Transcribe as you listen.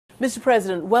Mr.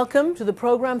 President, welcome to the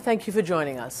program. Thank you for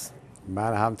joining us.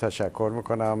 I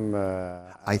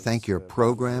thank your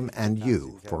program and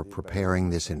you for preparing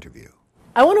this interview.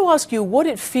 I want to ask you what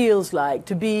it feels like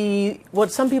to be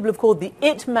what some people have called the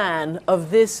it man of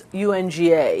this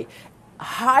UNGA.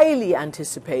 Highly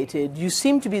anticipated. You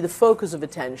seem to be the focus of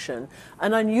attention.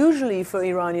 And unusually for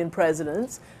Iranian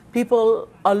presidents, people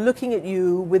are looking at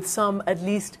you with some at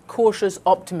least cautious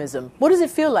optimism. What does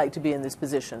it feel like to be in this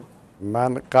position?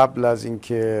 Before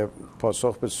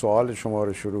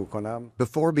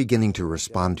beginning to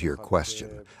respond to your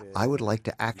question, I would like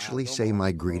to actually say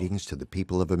my greetings to the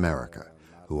people of America,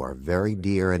 who are very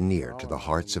dear and near to the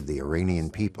hearts of the Iranian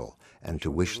people, and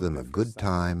to wish them a good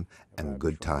time and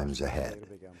good times ahead.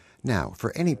 Now,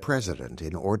 for any president,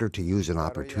 in order to use an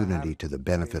opportunity to the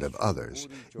benefit of others,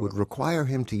 would require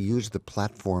him to use the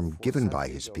platform given by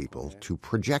his people to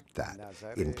project that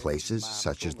in places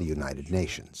such as the United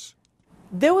Nations.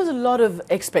 There was a lot of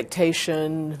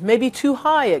expectation, maybe too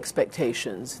high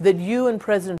expectations, that you and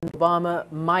President Obama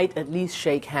might at least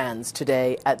shake hands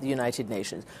today at the United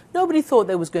Nations. Nobody thought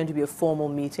there was going to be a formal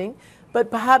meeting,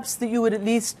 but perhaps that you would at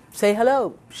least say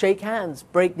hello, shake hands,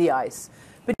 break the ice.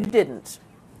 But you didn't.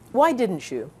 Why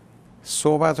didn't you?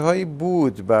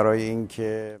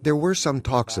 There were some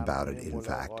talks about it, in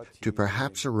fact, to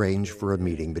perhaps arrange for a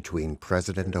meeting between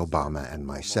President Obama and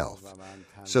myself,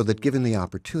 so that given the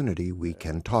opportunity, we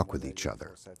can talk with each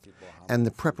other. And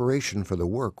the preparation for the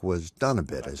work was done a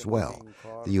bit as well.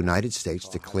 The United States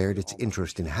declared its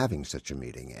interest in having such a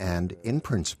meeting, and in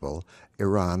principle,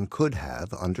 Iran could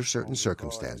have, under certain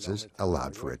circumstances,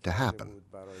 allowed for it to happen.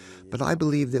 But I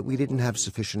believe that we didn't have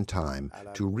sufficient time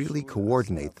to really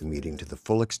coordinate the meeting to the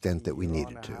full extent that we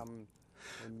needed to.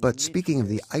 But speaking of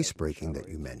the ice-breaking that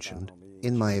you mentioned,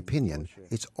 in my opinion,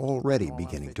 it's already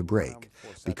beginning to break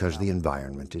because the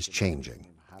environment is changing.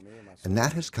 And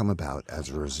that has come about as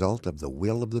a result of the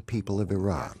will of the people of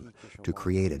Iran to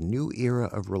create a new era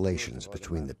of relations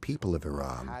between the people of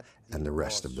Iran and the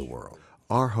rest of the world.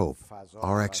 Our hope,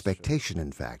 our expectation,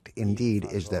 in fact, indeed,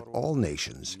 is that all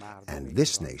nations, and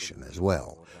this nation as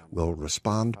well, will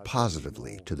respond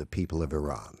positively to the people of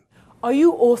Iran. Are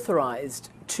you authorized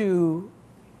to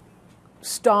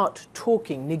start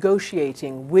talking,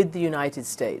 negotiating with the United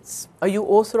States? Are you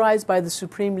authorized by the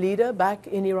Supreme Leader back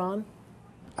in Iran?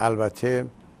 Now,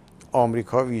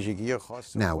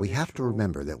 we have to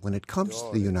remember that when it comes to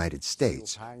the United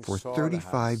States, for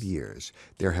 35 years,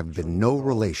 there have been no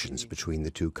relations between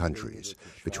the two countries,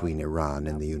 between Iran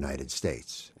and the United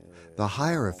States. The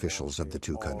higher officials of the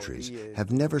two countries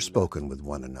have never spoken with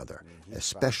one another,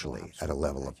 especially at a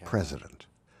level of president.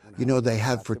 You know, they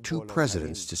have for two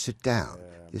presidents to sit down.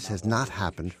 This has not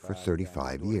happened for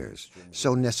 35 years.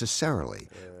 So necessarily,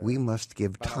 we must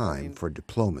give time for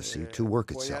diplomacy to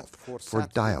work itself, for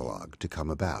dialogue to come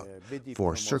about,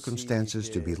 for circumstances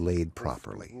to be laid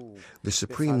properly. The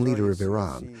Supreme Leader of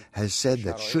Iran has said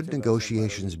that should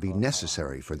negotiations be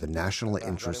necessary for the national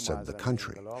interests of the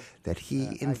country, that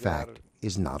he, in fact,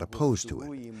 is not opposed to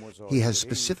it. He has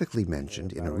specifically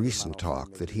mentioned in a recent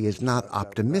talk that he is not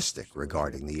optimistic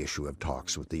regarding the issue of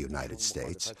talks with the United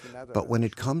States, but when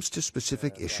it comes to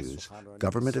specific issues,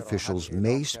 government officials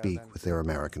may speak with their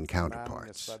American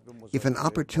counterparts. If an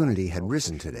opportunity had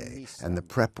risen today and the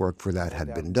prep work for that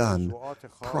had been done,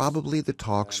 probably the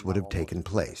talks would have taken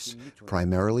place,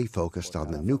 primarily focused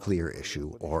on the nuclear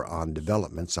issue or on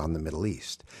developments on the Middle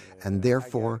East. And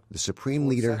therefore, the Supreme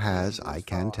Leader has, I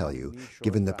can tell you,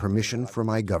 given the permission for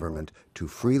my government to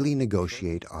freely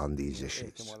negotiate on these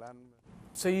issues.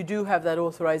 So you do have that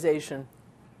authorization?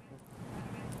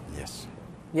 Yes.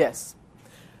 Yes.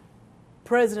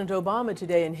 President Obama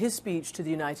today in his speech to the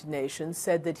United Nations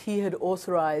said that he had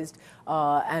authorized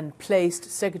and placed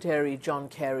Secretary John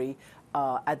Kerry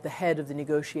at the head of the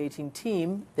negotiating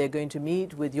team. They're going to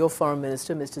meet with your foreign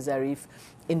minister, Mr. Zarif,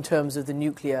 in terms of the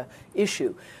nuclear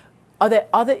issue. Are there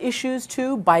other issues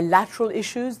too, bilateral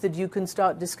issues that you can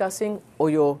start discussing,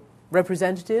 or your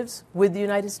representatives with the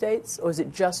United States? Or is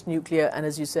it just nuclear and,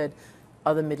 as you said,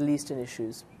 other Middle Eastern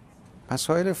issues?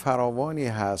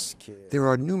 There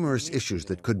are numerous issues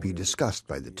that could be discussed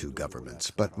by the two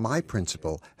governments, but my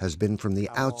principle has been from the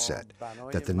outset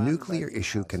that the nuclear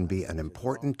issue can be an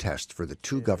important test for the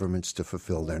two governments to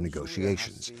fulfill their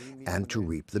negotiations and to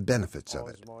reap the benefits of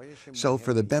it. So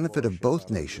for the benefit of both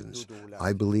nations,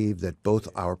 I believe that both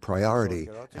our priority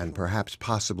and perhaps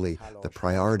possibly the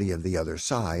priority of the other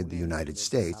side, the United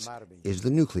States, is the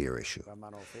nuclear issue.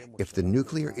 If the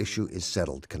nuclear issue is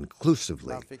settled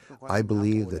conclusively, I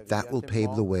believe that that will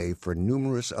pave the way for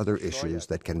numerous other issues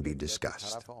that can be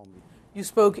discussed. You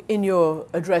spoke in your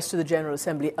address to the General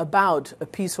Assembly about a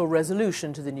peaceful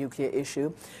resolution to the nuclear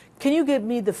issue. Can you give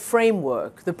me the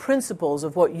framework, the principles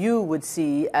of what you would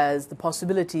see as the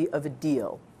possibility of a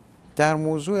deal?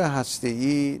 On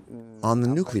the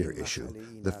nuclear issue,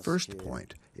 the first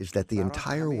point is that the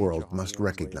entire world must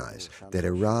recognize that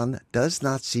Iran does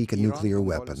not seek a nuclear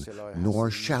weapon, nor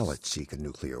shall it seek a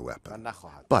nuclear weapon.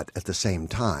 But at the same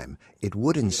time, it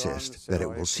would insist that it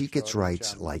will seek its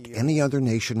rights like any other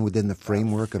nation within the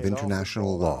framework of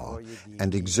international law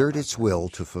and exert its will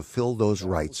to fulfill those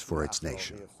rights for its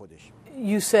nation.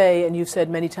 You say, and you've said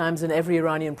many times, and every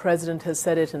Iranian president has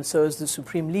said it, and so has the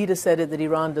supreme leader said it, that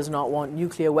Iran does not want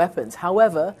nuclear weapons.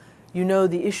 However, you know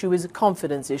the issue is a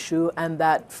confidence issue, and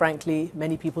that, frankly,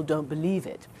 many people don't believe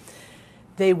it.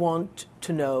 They want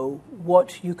to know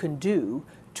what you can do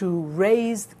to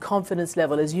raise the confidence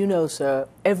level. As you know, sir,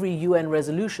 every UN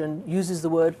resolution uses the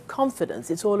word confidence.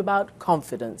 It's all about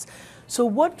confidence. So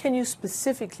what can you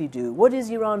specifically do? What is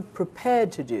Iran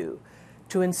prepared to do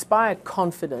to inspire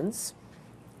confidence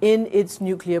in its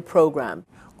nuclear program?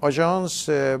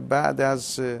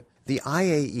 The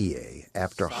IAEA,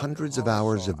 after hundreds of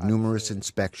hours of numerous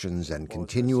inspections and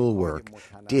continual work,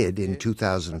 did in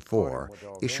 2004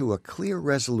 issue a clear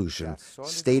resolution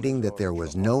stating that there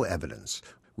was no evidence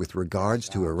with regards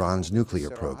to Iran's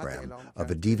nuclear program of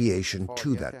a deviation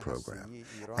to that program.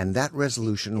 And that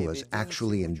resolution was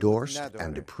actually endorsed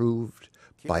and approved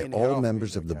by all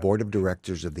members of the board of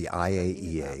directors of the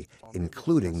IAEA,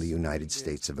 including the United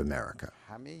States of America.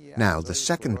 Now, the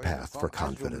second path for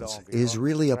confidence is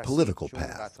really a political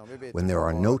path, when there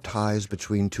are no ties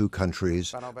between two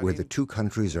countries, where the two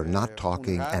countries are not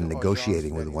talking and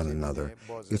negotiating with one another.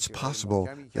 It's possible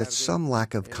that some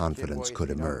lack of confidence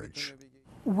could emerge.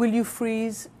 Will you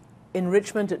freeze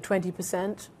enrichment at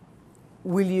 20%?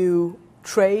 Will you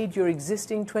trade your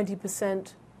existing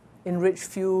 20% enriched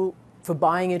fuel for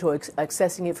buying it or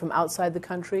accessing it from outside the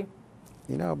country?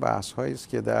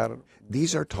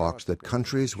 These are talks that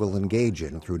countries will engage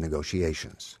in through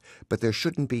negotiations, but there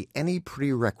shouldn't be any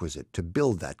prerequisite to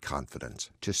build that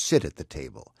confidence, to sit at the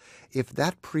table. If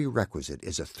that prerequisite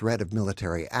is a threat of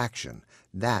military action,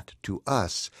 that, to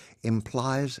us,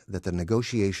 implies that the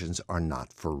negotiations are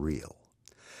not for real.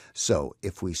 So,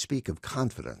 if we speak of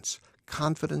confidence,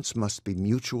 confidence must be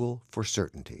mutual for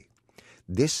certainty.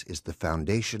 This is the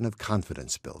foundation of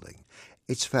confidence building.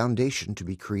 Its foundation to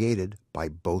be created by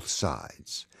both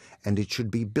sides, and it should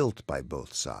be built by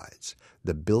both sides.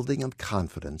 The building of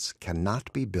confidence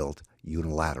cannot be built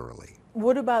unilaterally.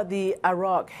 What about the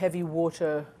Iraq heavy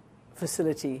water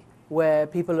facility, where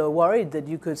people are worried that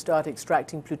you could start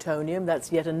extracting plutonium?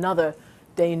 That's yet another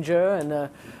danger and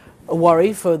a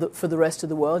worry for the rest of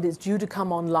the world. It's due to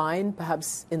come online,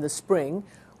 perhaps in the spring.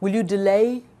 Will you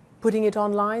delay putting it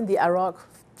online, the Iraq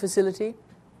facility?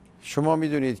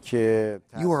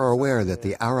 You are aware that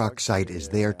the Arak site is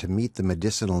there to meet the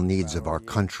medicinal needs of our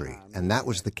country, and that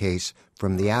was the case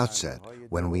from the outset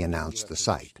when we announced the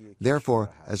site. Therefore,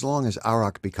 as long as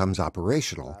Arak becomes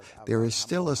operational, there is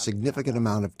still a significant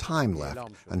amount of time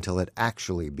left until it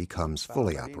actually becomes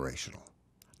fully operational.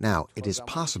 Now, it is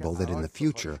possible that in the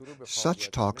future,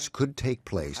 such talks could take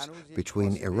place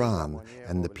between Iran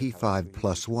and the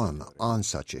P5+1 on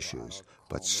such issues.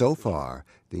 But so far,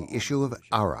 the issue of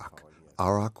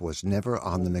Arak was never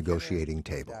on the negotiating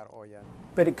table.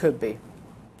 But it could be.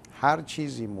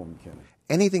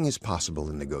 Anything is possible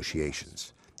in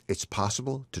negotiations. It's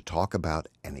possible to talk about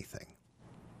anything.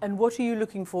 And what are you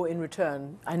looking for in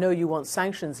return? I know you want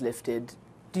sanctions lifted.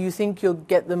 Do you think you'll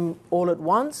get them all at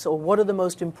once, or what are the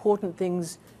most important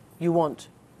things you want?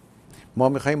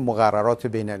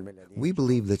 We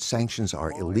believe that sanctions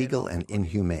are illegal and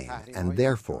inhumane, and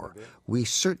therefore, we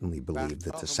certainly believe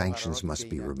that the sanctions must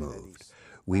be removed.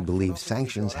 We believe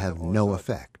sanctions have no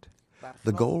effect.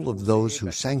 The goal of those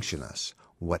who sanction us,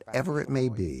 whatever it may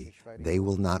be, they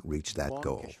will not reach that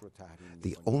goal.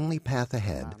 The only path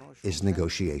ahead is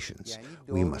negotiations.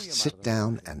 We must sit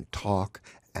down and talk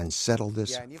and settle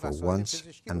this for once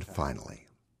and finally.